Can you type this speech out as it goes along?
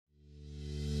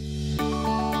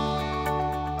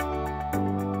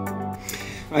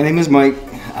My name is Mike.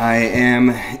 I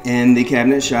am in the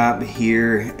cabinet shop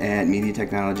here at Media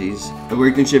Technologies. I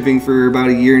worked in shipping for about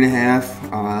a year and a half,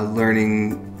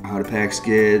 learning how to pack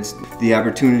skids. The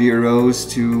opportunity arose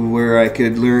to where I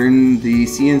could learn the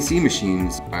CNC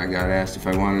machines. I got asked if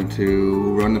I wanted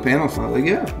to run the panel, so I was like,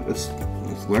 yeah, let's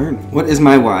learn. What is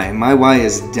my why? My why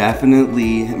is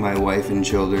definitely my wife and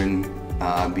children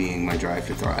being my drive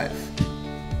to thrive.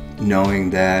 Knowing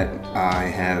that I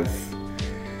have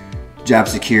job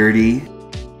security.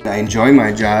 I enjoy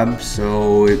my job,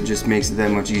 so it just makes it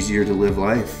that much easier to live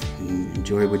life and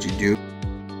enjoy what you do.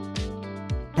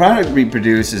 The product we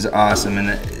produce is awesome,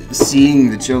 and seeing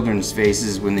the children's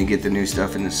faces when they get the new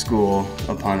stuff in the school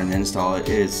upon an install,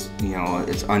 it's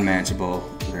unmatchable.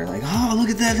 They're like, oh,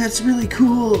 look at that, that's really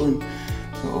cool. And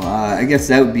so I guess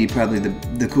that would be probably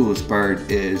the coolest part,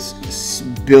 is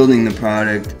building the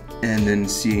product and then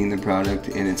seeing the product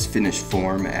in its finished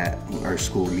form at our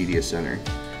school media center.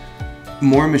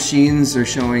 More machines are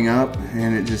showing up,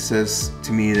 and it just says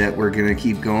to me that we're gonna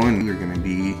keep going. We're gonna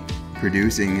be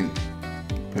producing and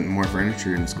putting more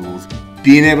furniture in schools.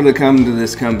 Being able to come to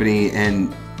this company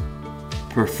and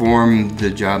perform the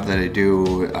job that I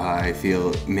do, I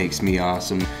feel makes me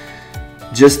awesome.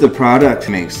 Just the product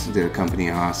makes the company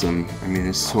awesome. I mean,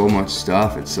 there's so much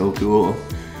stuff, it's so cool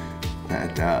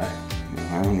that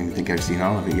I don't even think I've seen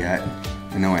all of it yet.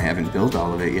 I know I haven't built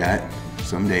all of it yet.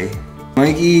 Someday.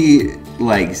 Mikey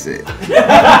likes it.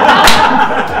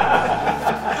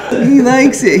 He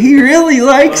likes it. He really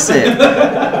likes it.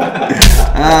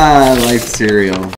 I like cereal.